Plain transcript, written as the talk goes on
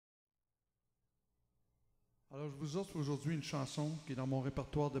Alors, je vous offre aujourd'hui une chanson qui est dans mon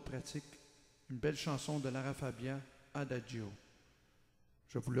répertoire de pratique, une belle chanson de Lara Fabian, Adagio.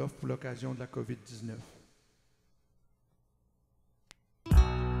 Je vous l'offre pour l'occasion de la COVID-19.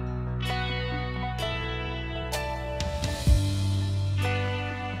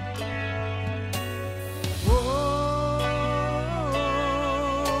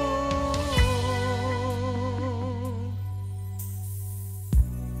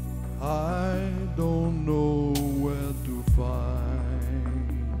 I don't know where to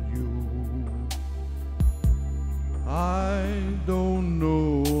find you. I don't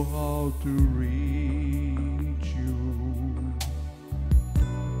know how to reach you.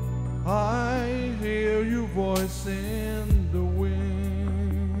 I hear your voice in the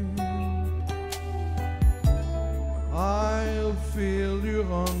wind. I'll feel you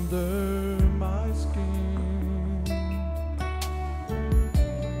under my skin.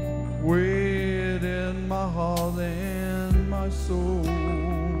 Within my heart and my soul,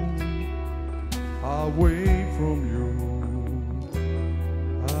 I wait from you.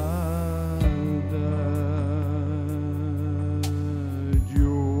 Adagio.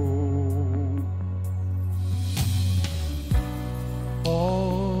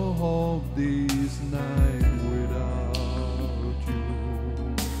 All of these nights without you,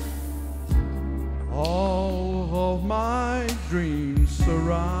 all of my dreams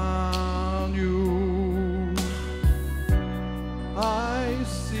surround you. I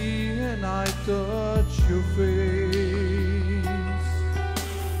see and I touch your face.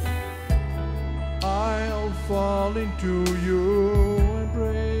 I'll fall into your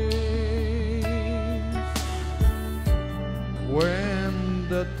embrace. When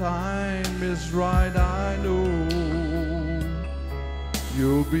the time is right, I know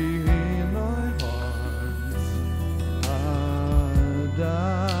you'll be in my arms. Adagio.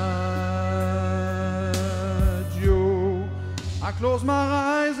 I close my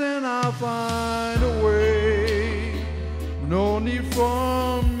eyes and I find a way. No need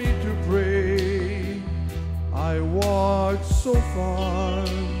for me to pray. I walk so far,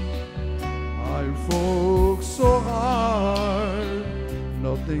 I fought so hard,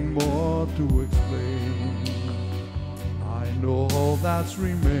 nothing more to explain. I know all that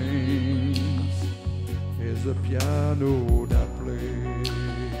remains is a piano that plays.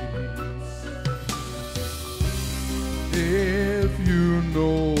 If you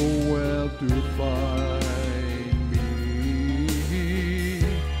know where to find me,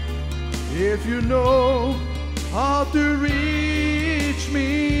 if you know how to reach me,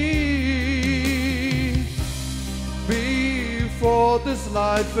 before this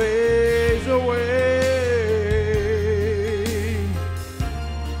light fades away,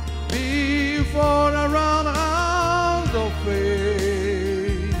 before I run out of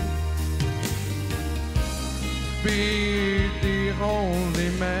faith, be the only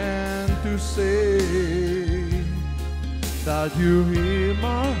man to say that you hear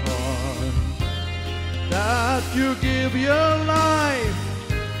my heart, that you give your life,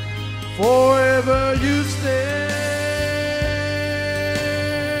 forever you stay.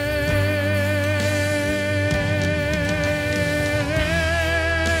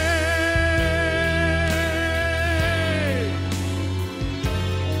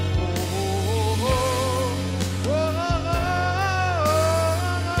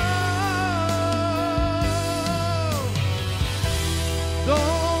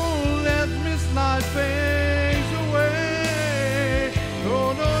 Don't let me slide fades away.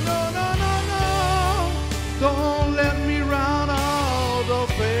 No, no, no, no, no, no. Don't let me run out of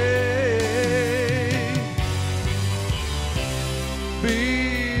faith.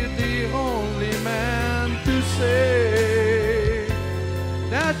 Be the only man to say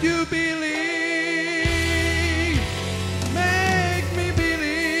that you believe. Make me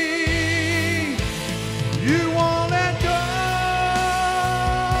believe you won't let go.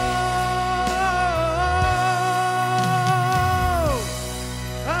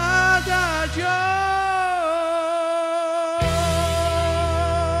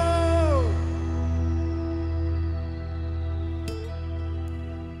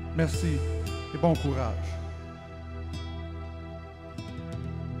 Merci et bon courage.